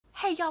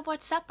Hey y'all,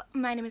 what's up?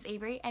 My name is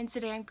Averie, and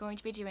today I'm going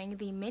to be doing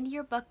the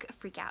mid-year book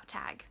freakout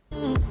tag.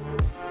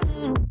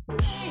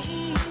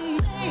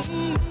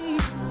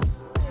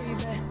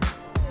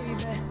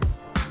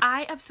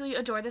 I absolutely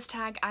adore this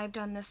tag. I've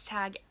done this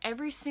tag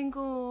every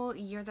single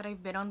year that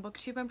I've been on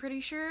BookTube, I'm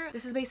pretty sure.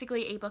 This is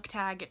basically a book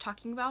tag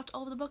talking about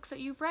all of the books that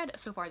you've read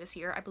so far this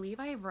year. I believe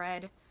I have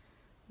read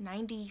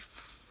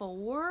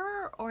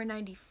 94 or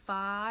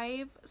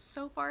 95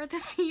 so far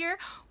this year,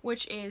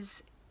 which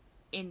is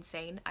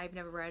insane. I've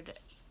never read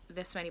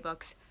this many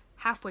books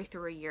halfway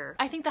through a year.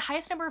 I think the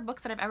highest number of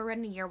books that I've ever read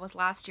in a year was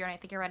last year, and I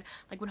think I read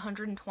like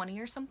 120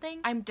 or something.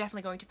 I'm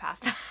definitely going to pass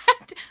that.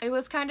 It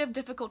was kind of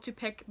difficult to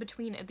pick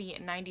between the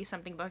 90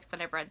 something books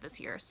that I've read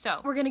this year,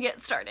 so we're gonna get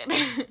started.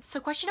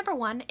 So question number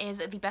 1 is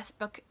the best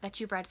book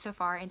that you've read so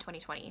far in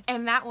 2020,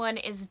 and that one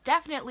is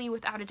definitely,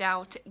 without a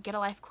doubt, Get a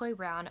Life, Chloe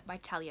Brown by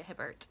Talia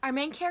Hibbert. Our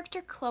main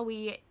character,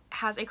 Chloe,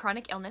 has a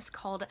chronic illness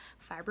called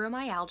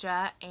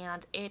fibromyalgia,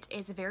 and it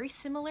is very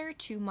similar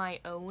to my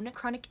own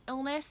chronic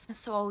illness,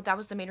 so that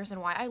was the main reason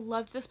why I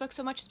loved this book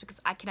so much, is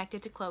because I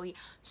connected to Chloe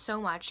so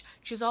much.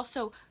 She's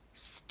also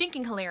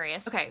stinking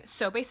hilarious. Okay,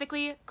 so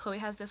basically Chloe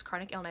has this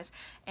chronic illness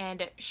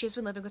and she's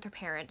been living with her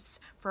parents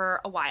for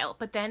a while,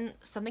 but then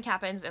something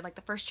happens in like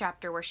the first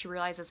chapter where she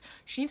realizes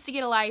she needs to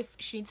get a life.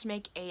 She needs to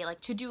make a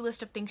like to-do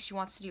list of things she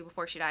wants to do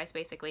before she dies,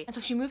 basically. And so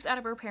she moves out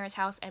of her parents'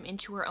 house and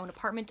into her own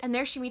apartment, and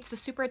there she meets the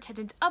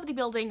superintendent of the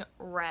building,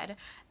 Red,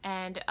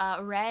 and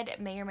Red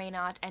may or may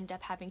not end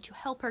up having to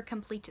help her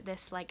complete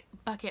this like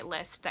bucket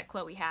list that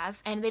Chloe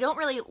has, and they don't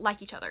really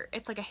like each other.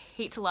 It's like a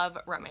hate to love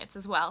romance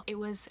as well. It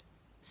was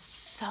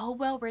so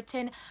well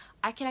written.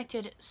 I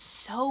connected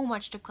so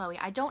much to Chloe.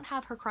 I don't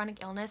have her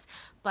chronic illness,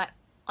 but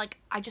like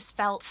I just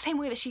felt the same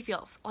way that she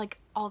feels like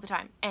all the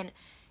time, and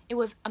it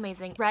was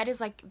amazing. Red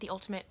is like the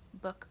ultimate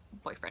book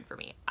boyfriend for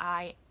me.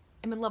 I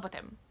am in love with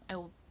him. I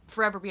will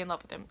forever be in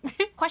love with him.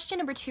 Question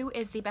number 2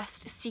 is the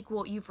best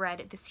sequel you've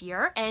read this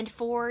year, and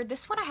for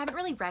this one I haven't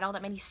really read all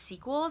that many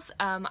sequels.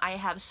 I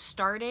have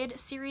started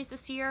series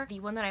this year. The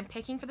one that I'm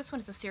picking for this one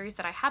is a series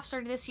that I have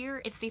started this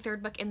year. It's the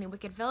third book in the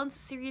Wicked Villains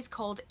series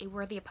called A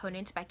Worthy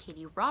Opponent by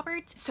Katie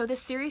Roberts. So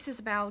this series is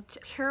about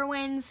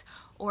heroines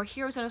or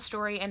heroes in a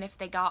story, and if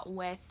they got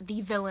with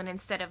the villain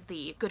instead of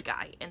the good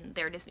guy in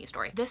their Disney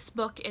story. This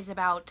book is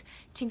about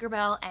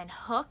Tinkerbell and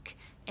Hook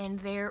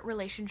and their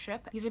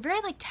relationship. These are very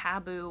like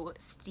taboo,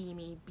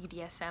 steamy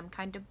BDSM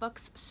kind of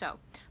books, so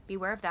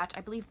beware of that.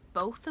 I believe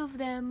both of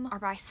them are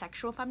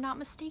bisexual if I'm not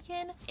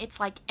mistaken. It's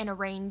like an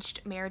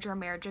arranged marriage or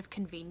marriage of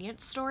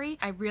convenience story.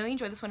 I really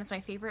enjoy this one. It's my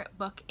favorite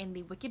book in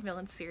the Wicked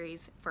Villains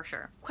series for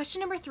sure. Question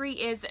number 3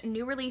 is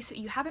new release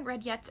you haven't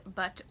read yet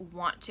but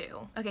want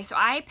to. Okay, so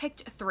I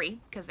picked 3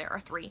 because there are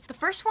 3. The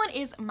first one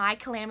is My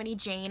Calamity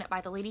Jane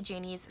by the Lady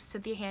Janies,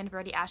 Cynthia Hand,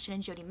 Brody Ashton,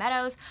 and Jody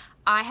Meadows.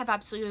 I have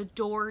absolutely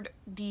adored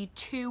the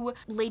 2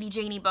 Lady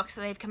Janey books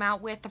that they've come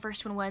out with. The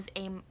first one was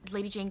a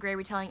Lady Jane Grey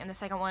retelling, and the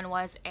second one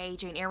was a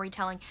Jane Eyre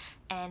retelling,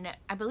 and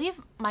I believe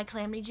My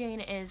Calamity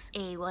Jane is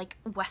a like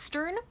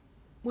western,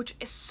 which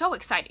is so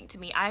exciting to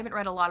me. I haven't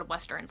read a lot of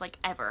westerns like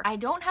ever. I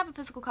don't have a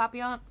physical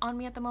copy on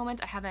me at the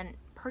moment. I haven't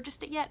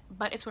purchased it yet,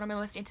 but it's one of my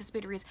most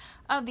anticipated reads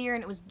of the year,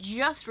 and it was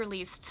just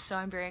released, so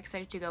I'm very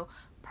excited to go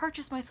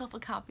purchase myself a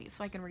copy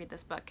so I can read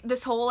this book.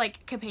 This whole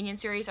like companion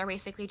series are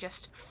basically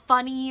just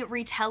funny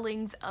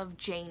retellings of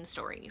Jane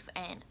stories,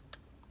 and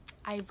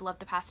I've loved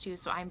the past 2,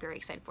 so I'm very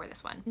excited for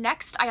this one.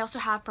 Next, I also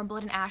have From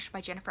Blood and Ash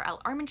by Jennifer L.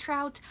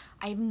 Armentrout.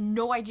 I have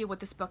no idea what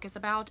this book is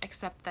about,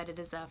 except that it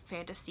is a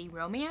fantasy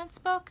romance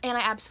book, and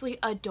I absolutely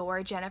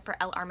adore Jennifer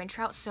L.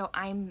 Armentrout, so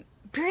I'm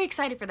very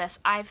excited for this.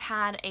 I've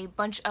had a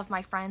bunch of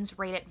my friends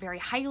rate it very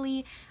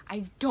highly.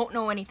 I don't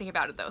know anything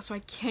about it though, so I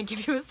can't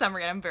give you a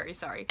summary, and I'm very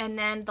sorry. And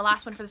then the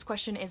last one for this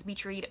question is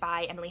Beach Read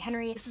by Emily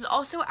Henry. This is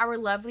also our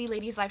lovely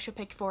ladies live show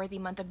pick for the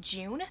month of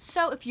June.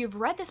 So if you've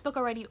read this book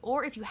already,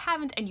 or if you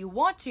haven't and you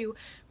want to,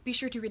 be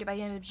sure to read it by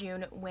the end of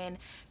June when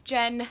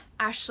Jen,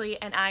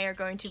 Ashley, and I are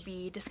going to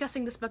be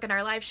discussing this book in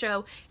our live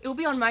show. It will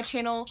be on my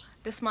channel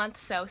this month,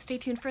 so stay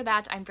tuned for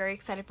that. I'm very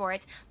excited for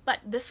it. But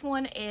this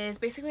one is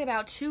basically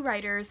about 2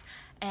 writers,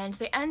 and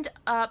they end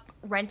up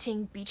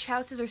renting beach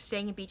houses or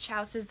staying in beach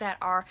houses that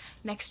are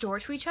next door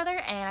to each other,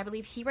 and I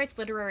believe he writes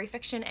literary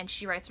fiction and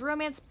she writes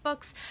romance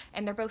books,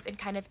 and they're both in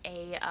kind of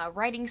a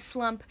writing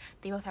slump.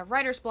 They both have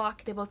writer's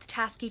block. They both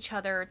task each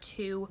other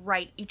to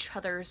write each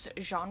other's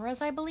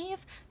genres, I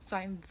believe. So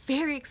I'm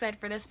very excited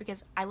for this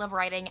because I love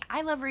writing,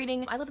 I love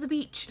reading, I love the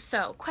beach.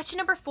 So question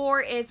number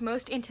 4 is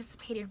most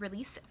anticipated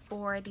release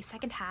for the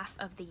second half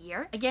of the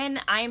year. Again,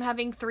 I am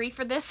having 3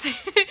 for this.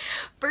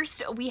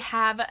 First, we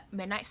have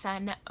Midnight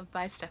Sun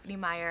by Stephanie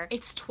Meyer.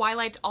 It's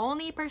Twilight all in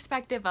the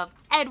perspective of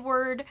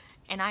Edward,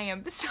 and I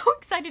am so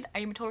excited. I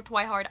am a total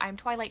Twihard. I am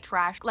Twilight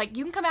trash. Like,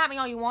 you can come at me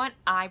all you want.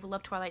 I will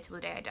love Twilight till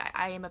the day I die.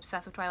 I am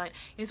obsessed with Twilight.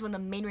 It is one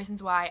of the main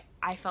reasons why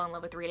I fell in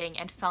love with reading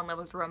and fell in love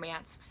with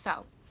romance.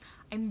 So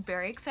I'm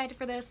very excited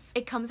for this.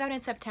 It comes out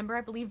in September,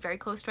 I believe, very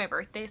close to my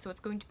birthday, so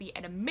it's going to be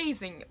an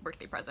amazing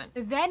birthday present.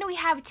 Then we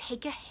have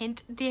Take a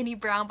Hint, Dani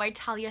Brown by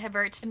Talia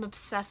Hibbert. I'm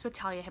obsessed with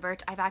Talia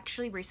Hibbert. I've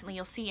actually recently,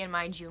 you'll see in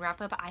my June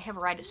wrap-up, I have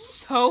read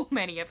so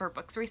many of her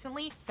books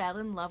recently. Fell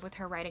in love with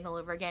her writing all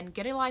over again.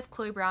 Get a Life,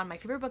 Chloe Brown, my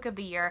favorite book of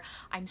the year.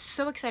 I'm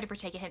so excited for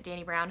Take a Hint,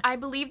 Dani Brown. I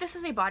believe this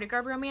is a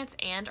bodyguard romance,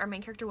 and our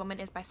main character woman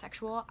is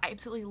bisexual. I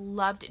absolutely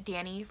loved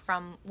Dani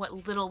from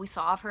what little we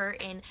saw of her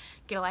in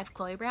Get a Life,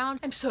 Chloe Brown.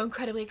 I'm so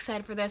incredibly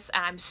excited for this,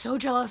 and I'm so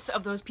jealous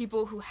of those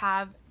people who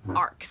have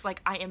arcs.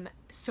 Like, I am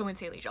so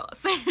insanely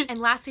jealous. And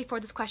lastly, for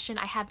this question,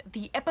 I have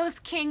The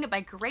Ippos King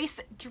by Grace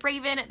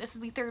Draven. This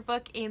is the third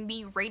book in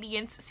the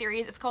Radiance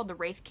series. It's called the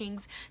Wraith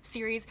Kings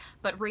series,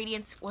 but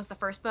Radiance was the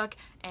first book,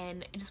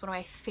 and it is one of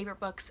my favorite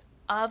books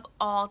of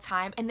all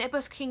time. And The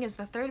Ippos King is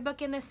the third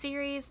book in this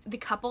series. The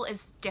couple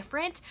is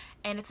different,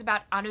 and it's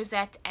about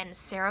Anuzet and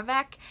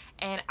Saravek,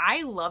 and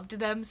I loved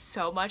them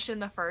so much in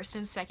the first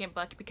and second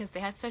book because they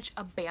had such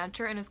a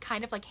banter, and it's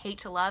kind of like hate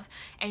to love,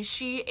 and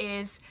she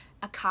is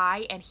a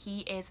Kai and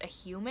he is a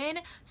human,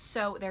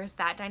 so there's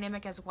that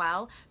dynamic as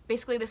well.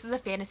 Basically, this is a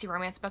fantasy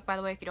romance book, by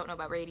the way, if you don't know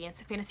about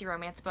Radiance. A fantasy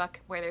romance book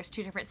where there's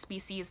two different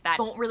species that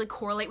don't really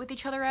correlate with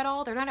each other at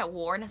all. They're not at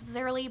war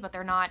necessarily, but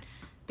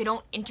they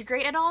don't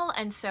integrate at all.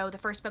 And so the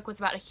first book was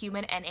about a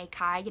human and a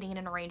Kai getting in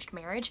an arranged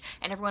marriage,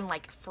 and everyone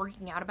like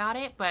freaking out about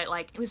it, but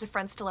like it was a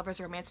friends to lovers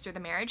romance through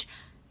the marriage.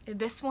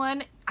 This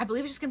one, I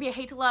believe, is just gonna be a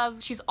hate to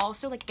love. She's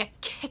also like a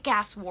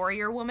kick-ass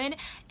warrior woman,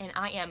 and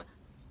I am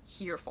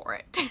here for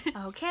it.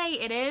 Okay,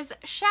 it is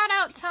shout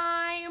out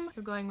time.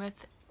 We're going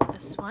with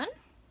this one.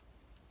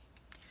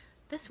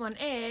 This one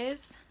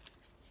is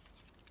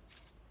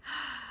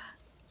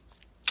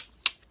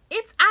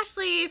it's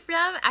Ashley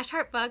from Ash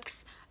Heart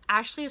Books.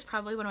 Ashley is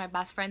probably one of my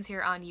best friends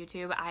here on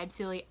YouTube. I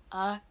absolutely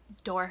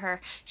adore her.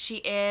 She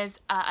is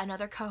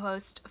another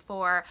co-host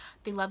for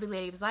the Lovely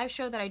Ladies live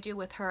show that I do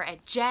with her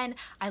and Jen.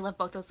 I love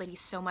both those ladies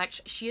so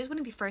much. She is one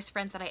of the first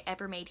friends that I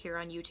ever made here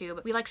on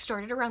YouTube. We like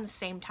started around the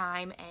same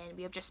time, and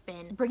we have just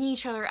been bringing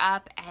each other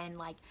up and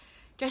like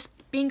just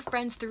being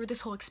friends through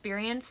this whole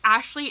experience.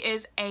 Ashley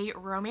is a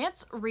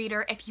romance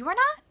reader. If you are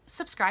not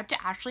subscribed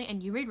to Ashley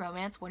and you read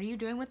romance, what are you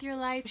doing with your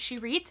life? She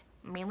reads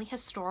mainly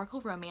historical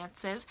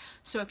romances,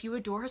 so if you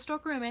adore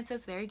historical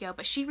romances, there you go,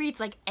 but she reads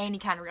like any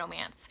kind of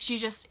romance. She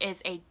just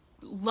is a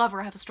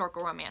lover of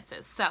historical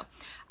romances, so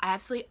I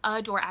absolutely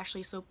adore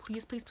Ashley, so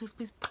please, please, please,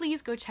 please,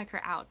 please go check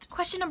her out.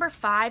 Question number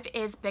 5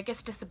 is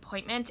biggest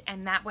disappointment,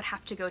 and that would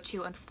have to go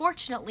to,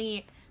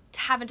 unfortunately,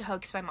 Tavern to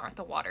Hoax by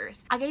Martha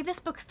Waters. I gave this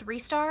book 3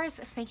 stars,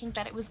 thinking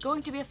that it was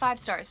going to be a 5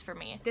 stars for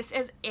me. This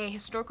is a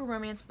historical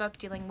romance book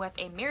dealing with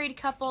a married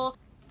couple.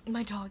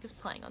 My dog is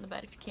playing on the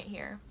bed if you can't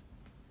hear.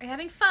 Are you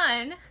having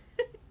fun?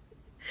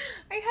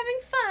 Are you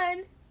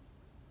having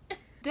fun?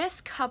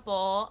 This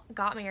couple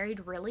got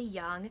married really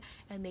young,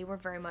 and they were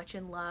very much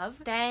in love.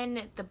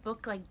 Then the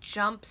book like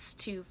jumps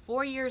to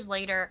 4 years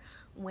later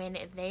when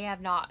they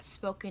have not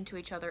spoken to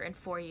each other in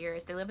 4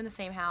 years. They live in the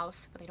same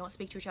house, but they don't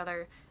speak to each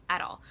other at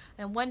all.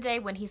 And one day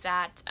when he's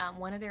at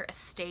one of their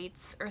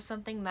estates or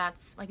something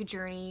that's like a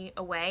journey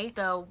away,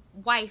 the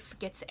wife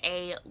gets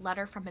a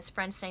letter from his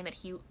friend saying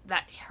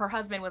that her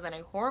husband was in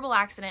a horrible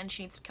accident and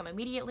she needs to come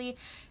immediately.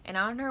 And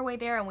on her way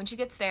there, and when she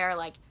gets there,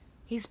 like,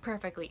 he's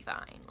perfectly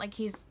fine. Like,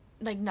 he's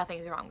like,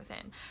 nothing's wrong with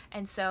him.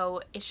 And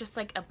so it's just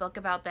like a book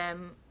about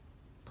them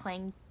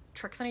playing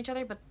tricks on each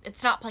other, but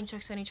it's not playing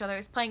tricks on each other,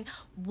 it's playing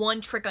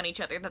one trick on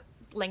each other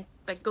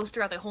that goes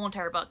throughout the whole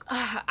entire book.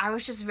 I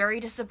was just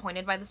very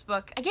disappointed by this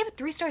book. I gave it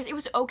 3 stars. It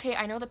was okay.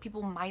 I know that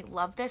people might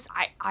love this.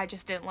 I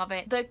just didn't love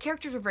it. The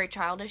characters were very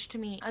childish to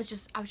me. I was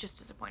just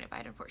disappointed by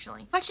it,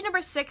 unfortunately. Question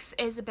number 6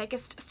 is the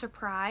biggest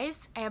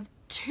surprise. I have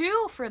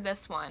 2 for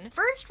this one.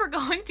 First, we're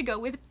going to go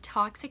with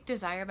Toxic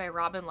Desire by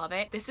Robin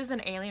Lovett. This is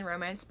an alien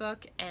romance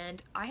book,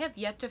 and I have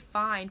yet to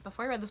find,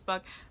 before I read this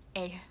book,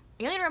 a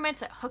alien romance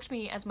that hooked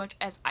me as much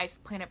as Ice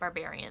Planet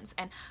Barbarians.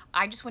 And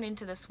I just went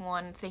into this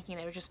one thinking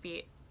that it would just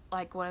be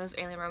like one of those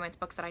alien romance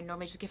books that I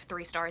normally just give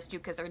 3 stars to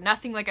because they're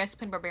nothing like Ice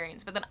Planet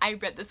Barbarians, but then I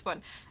read this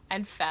one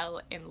and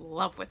fell in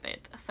love with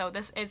it. So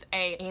this is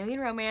a alien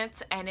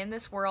romance, and in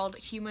this world,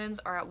 humans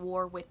are at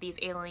war with these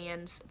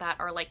aliens that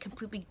are like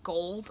completely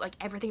gold. Like,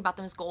 everything about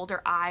them is gold.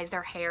 Their eyes,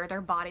 their hair,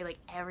 their body, like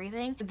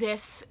everything.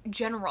 This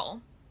general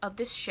of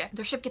this ship,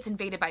 their ship gets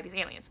invaded by these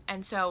aliens,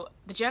 and so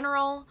the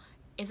general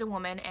is a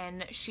woman,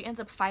 and she ends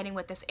up fighting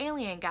with this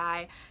alien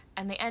guy,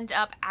 and they end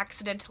up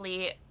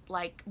accidentally,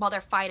 like, while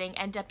they're fighting,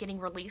 end up getting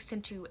released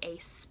into a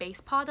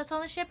space pod that's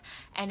on the ship,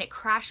 and it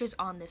crashes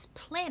on this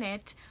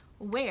planet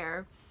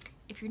where,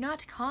 if you're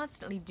not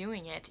constantly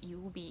doing it, you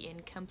will be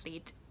in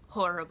complete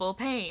horrible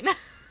pain.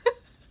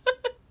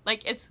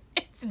 Like, it's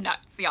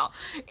nuts, y'all.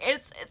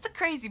 It's a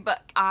crazy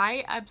book.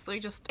 I absolutely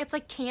just, it's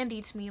like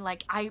candy to me.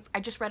 Like, I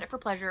just read it for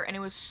pleasure, and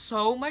it was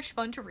so much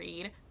fun to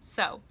read.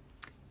 So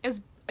it was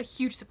a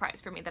huge surprise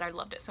for me that I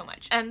loved it so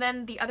much. And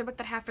then the other book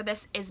that I have for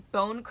this is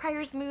Bone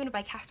Crier's Moon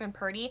by Catherine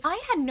Purdy.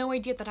 I had no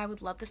idea that I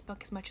would love this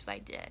book as much as I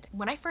did.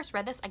 When I first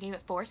read this, I gave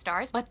it 4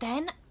 stars, but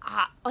then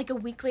like a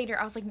week later,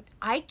 I was like,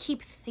 I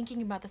keep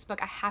thinking about this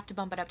book. I have to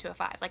bump it up to a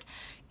 5. Like,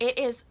 it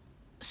is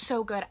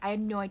so good. I had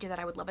no idea that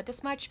I would love it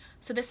this much.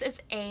 So this is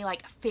a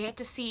like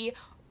fantasy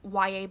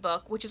YA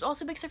book, which is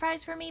also a big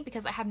surprise for me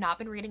because I have not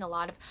been reading a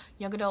lot of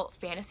young adult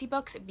fantasy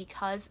books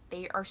because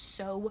they are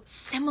so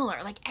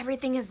similar. Like,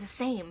 everything is the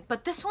same.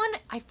 But this one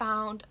I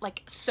found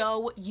like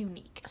so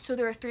unique. So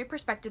there are 3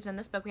 perspectives in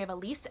this book. We have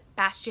Elise,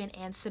 Bastian,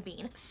 and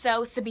Sabine.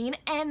 So Sabine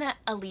and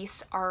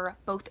Elise are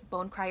both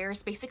bone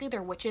criers. Basically,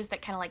 they're witches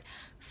that kind of like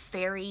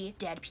ferry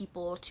dead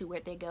people to where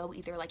they go,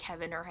 either like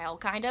heaven or hell,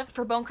 kind of.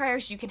 For bone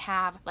criers, you can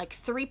have like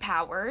 3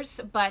 powers,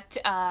 but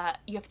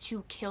you have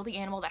to kill the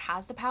animal that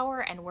has the power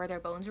and wear their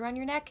bones around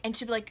your neck. And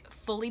to like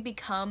fully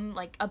become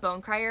like a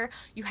bone crier,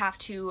 you have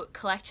to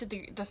collect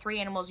the 3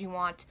 animals you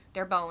want,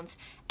 their bones,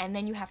 and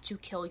then you have to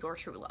kill your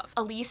true love.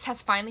 Elise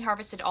has finally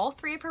harvested all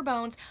 3 of her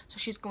bones, so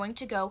she's going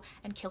to go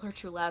and kill her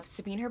true love.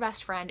 Sabine, her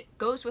best friend,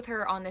 goes with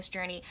her on this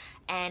journey,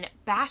 and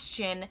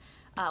Bastian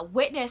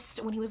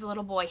witnessed when he was a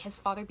little boy his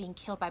father being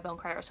killed by bone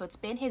criers, so it's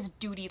been his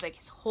duty like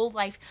his whole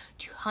life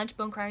to hunt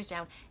bone criers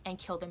down and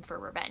kill them for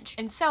revenge.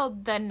 And so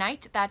the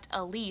night that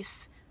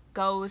Elise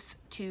goes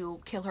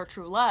to kill her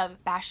true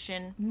love,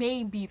 Bastian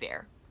may be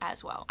there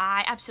as well.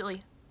 I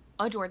absolutely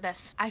adored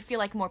this. I feel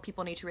like more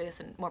people need to read this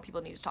and more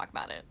people need to talk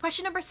about it.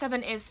 Question number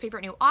 7 is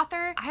favorite new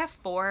author. I have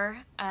 4.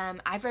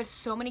 I've read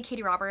so many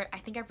Katie Robert. I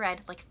think I've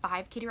read like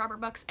 5 Katie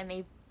Robert books and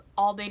they've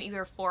all been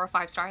either 4 or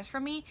 5 stars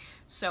from me,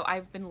 so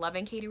I've been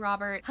loving Katie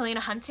Robert. Helena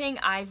Hunting,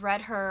 I've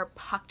read her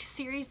Pucked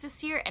series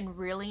this year and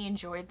really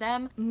enjoyed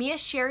them. Mia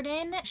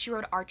Sheridan, she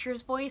wrote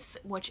Archer's Voice,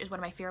 which is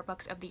one of my favorite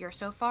books of the year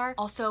so far.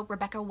 Also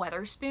Rebecca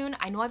Weatherspoon,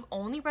 I know I've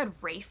only read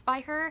Rafe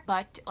by her,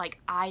 but like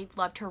I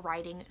loved her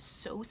writing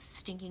so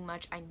stinking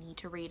much. I need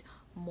to read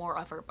more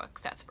of her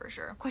books, that's for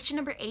sure. Question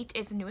number 8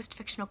 is newest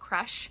fictional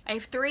crush. I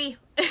have 3.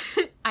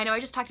 I know I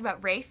just talked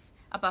about Rafe,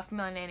 A Buff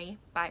Familiar Nanny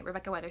by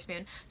Rebecca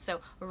Weatherspoon,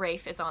 so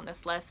Rafe is on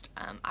this list.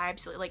 I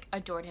absolutely like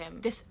adored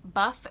him. This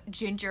buff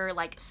ginger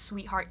like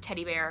sweetheart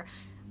teddy bear,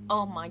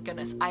 oh my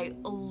goodness, I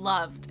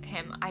loved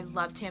him. I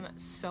loved him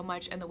so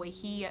much, and the way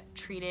he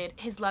treated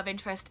his love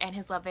interest and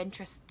his love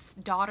interest's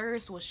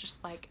daughters was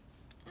just like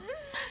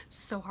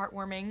so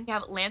heartwarming. We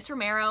have Lance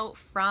Romero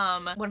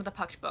from one of the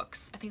Pucked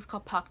books. I think it's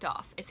called Pucked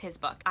Off is his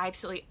book. I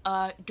absolutely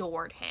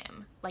adored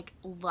him. Like,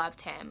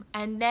 loved him.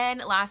 And then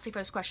lastly for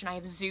this question, I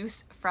have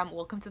Zeus from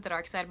Welcome to the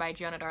Dark Side by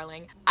Gianna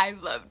Darling. I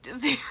loved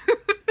Zeus.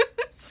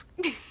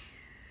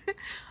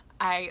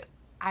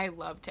 I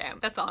loved him.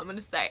 That's all I'm gonna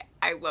say.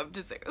 I loved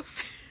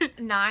Zeus.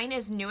 9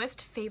 is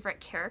newest favorite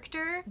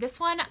character. This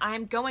one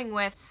I'm going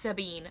with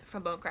Sabine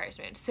from Bone Crier's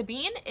Moon.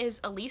 Sabine is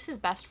Elise's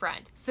best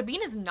friend.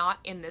 Sabine is not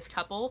in this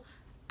couple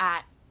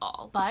at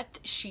all, but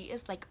she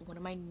is like one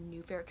of my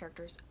new favorite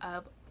characters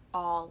of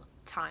all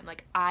time.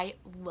 Like, I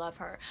love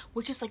her,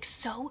 which is like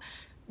so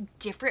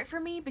different for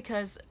me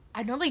because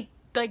I normally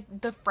like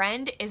the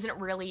friend isn't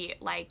really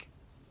like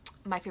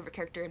my favorite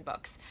character in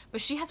books,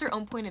 but she has her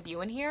own point of view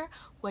in here,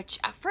 which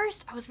at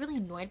first I was really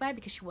annoyed by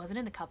because she wasn't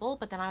in the couple,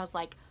 but then I was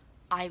like,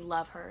 I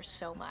love her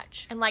so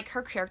much. And like,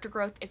 her character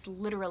growth is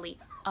literally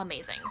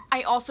amazing.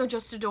 I also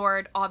just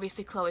adored,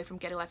 obviously, Chloe from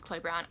Get a Life, Chloe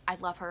Brown. I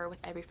love her with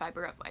every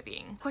fiber of my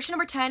being. Question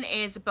number 10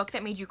 is a book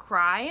that made you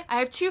cry. I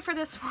have 2 for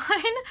this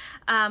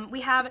one.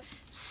 We have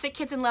Sick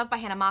Kids in Love by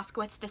Hannah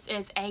Moskowitz. This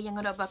is a young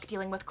adult book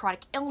dealing with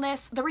chronic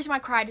illness. The reason why I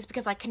cried is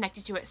because I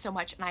connected to it so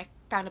much and I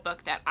found a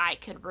book that I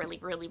could really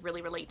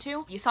relate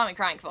to. You saw me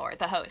crying for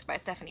The Host by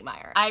Stephanie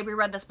Meyer. I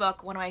reread this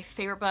book, one of my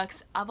favorite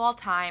books of all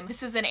time.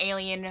 This is an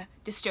alien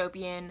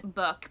dystopian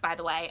book, by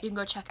the way. You can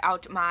go check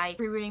out my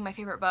rereading my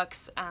favorite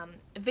books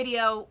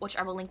video, which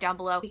I will link down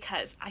below,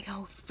 because I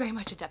go very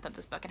much in depth on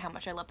this book and how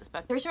much I love this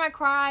book. The reason why I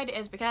cried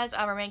is because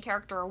of our main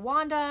character,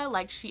 Wanda.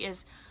 Like, she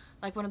is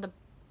like one of the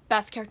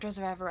best characters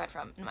I've ever read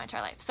from in my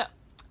entire life. So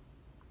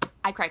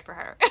I cried for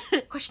her.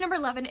 Question number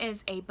 11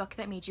 is a book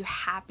that made you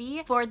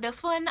happy. For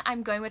this one,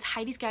 I'm going with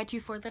Heidi's Guide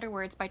to 4-Letter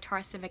Words by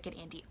Tara Civic and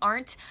Andy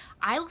Arndt.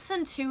 I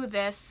listened to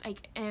this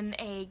like in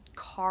a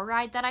car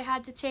ride that I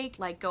had to take,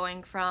 like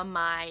going from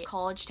my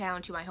college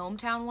town to my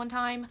hometown one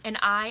time, and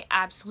I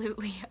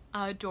absolutely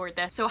adored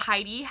this. So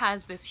Heidi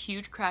has this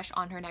huge crush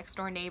on her next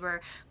door neighbor,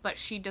 but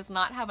she does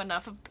not have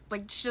enough of,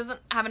 like, she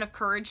doesn't have enough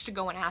courage to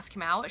go and ask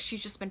him out.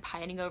 She's just been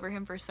pining over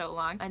him for so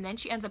long, and then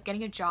she ends up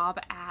getting a job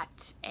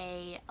at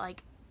a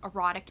like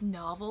erotic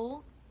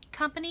novel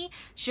company.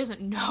 She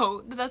doesn't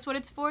know that that's what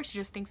it's for. She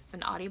just thinks it's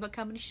an audiobook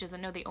company. She doesn't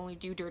know they only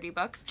do dirty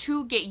books.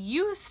 To get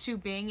used to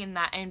being in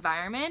that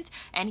environment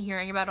and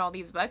hearing about all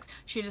these books,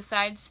 she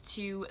decides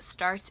to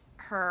start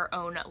her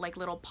own like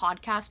little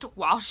podcast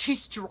while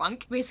she's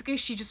drunk. Basically,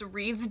 she just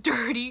reads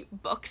dirty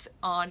books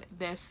on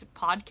this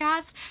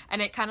podcast,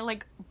 and it kind of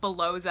like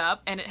blows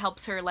up, and it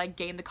helps her like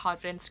gain the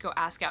confidence to go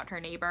ask out her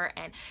neighbor.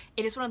 And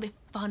it is one of the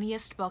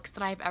funniest books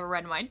that I've ever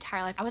read in my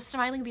entire life. I was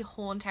smiling the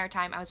whole entire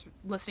time I was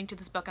listening to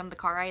this book on the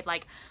car ride.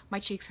 Like, my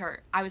cheeks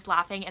hurt. I was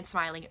laughing and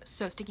smiling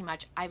so stinking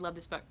much. I love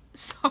this book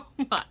so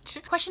much.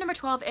 Question number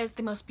 12 is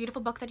the most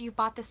beautiful book that you've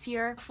bought this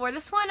year. For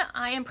this one,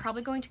 I am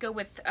probably going to go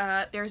with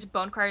There's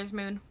Bone Crier's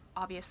Moon,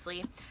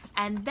 obviously.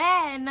 And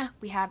then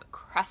we have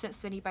Crescent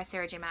City by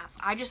Sarah J Maas.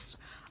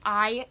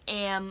 I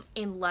am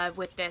in love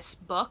with this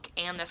book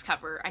and this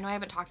cover. I know I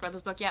haven't talked about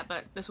this book yet,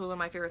 but this was one of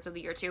my favorites of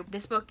the year too.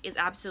 This book is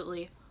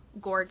absolutely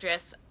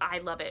gorgeous. I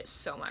love it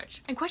so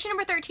much. And question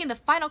number 13, the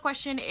final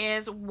question,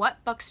 is what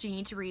books do you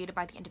need to read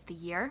by the end of the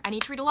year? I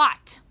need to read a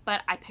lot,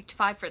 but I picked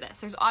 5 for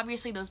this. There's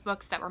obviously those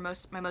books that were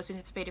my most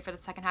anticipated for the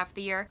second half of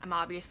the year. I'm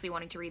obviously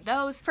wanting to read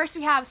those. First,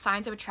 we have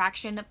Signs of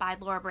Attraction by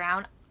Laura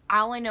Brown.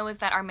 All I know is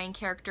that our main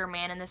character,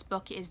 man, in this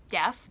book is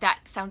deaf. That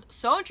sounds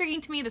so intriguing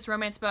to me, this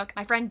romance book.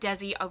 My friend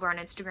Desi over on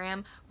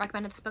Instagram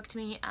recommended this book to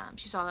me.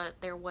 She saw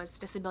that there was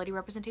disability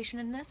representation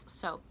in this,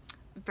 so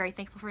very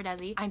thankful for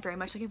Desi. I'm very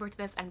much looking forward to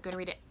this. I'm gonna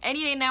read it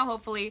any day now,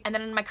 hopefully. And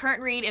then my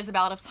current read is A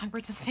Ballad of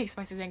Songbirds and Snakes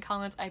by Suzanne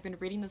Collins. I've been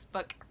reading this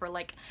book for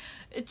like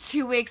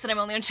 2 weeks and I'm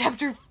only on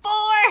chapter 4.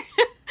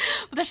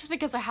 But that's just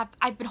because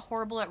I've been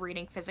horrible at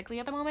reading physically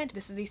at the moment.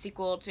 This is the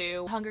sequel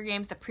to Hunger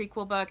Games, the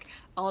prequel book,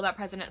 all about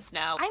President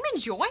Snow. I'm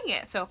enjoying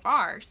it so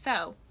far,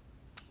 so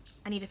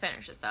I need to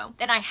finish this though.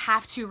 Then I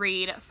have to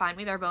read Find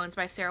Me Their Bones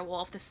by Sarah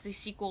Wolf. This is the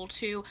sequel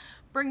to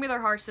Bring Me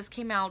Their Hearts. This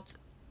came out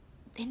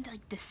in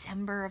like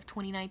December of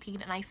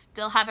 2019 and I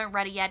still haven't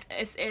read it yet.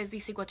 This is the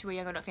sequel to a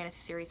young adult fantasy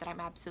series that I'm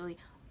absolutely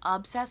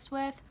obsessed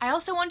with. I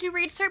also want to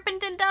read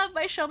Serpent and Dove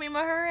by Shelby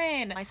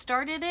Mahurin. I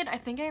started it. I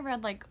think I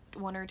read like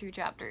 1 or 2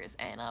 chapters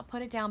and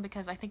put it down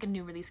because I think a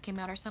new release came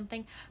out or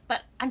something,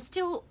 but I'm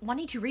still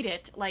wanting to read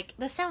it. Like,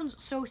 this sounds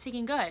so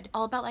stinking good.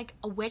 All about like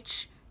a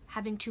witch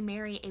having to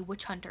marry a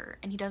witch hunter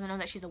and he doesn't know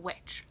that she's a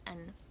witch,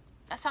 and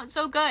that sounds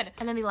so good.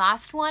 And then the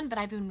last one that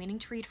I've been meaning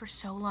to read for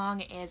so long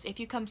is If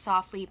You Come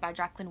Softly by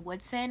Jacqueline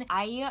Woodson.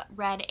 I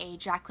read a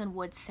Jacqueline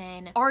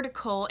Woodson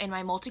article in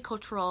my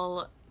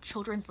multicultural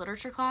children's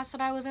literature class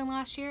that I was in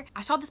last year.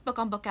 I saw this book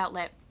on Book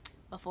Outlet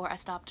before I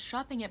stopped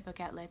shopping at Book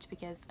Outlet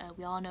because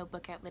we all know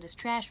Book Outlet is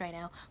trash right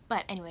now.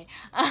 But anyway,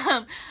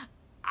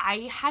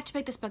 I had to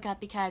pick this book up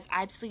because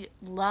I absolutely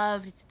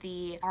loved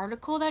the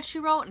article that she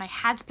wrote, and I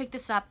had to pick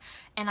this up.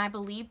 And I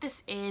believe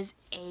this is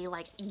a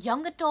like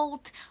young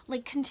adult,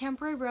 like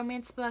contemporary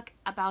romance book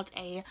about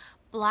a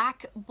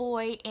black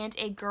boy and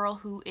a girl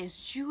who is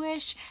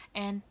Jewish,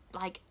 and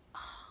like,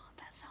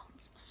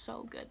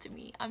 so good to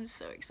me. I'm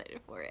so excited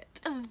for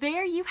it.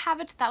 There you have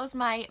it. That was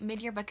my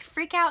mid-year book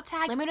freakout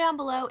tag. Let me know down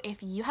below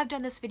if you have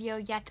done this video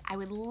yet. I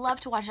would love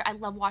to watch it. I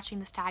love watching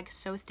this tag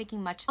so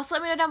stinking much. Also,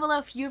 let me know down below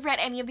if you've read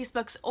any of these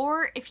books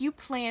or if you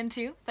plan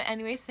to. But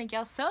anyways, thank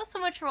y'all so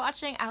much for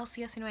watching. I will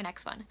see you soon in my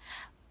next one.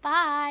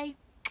 Bye!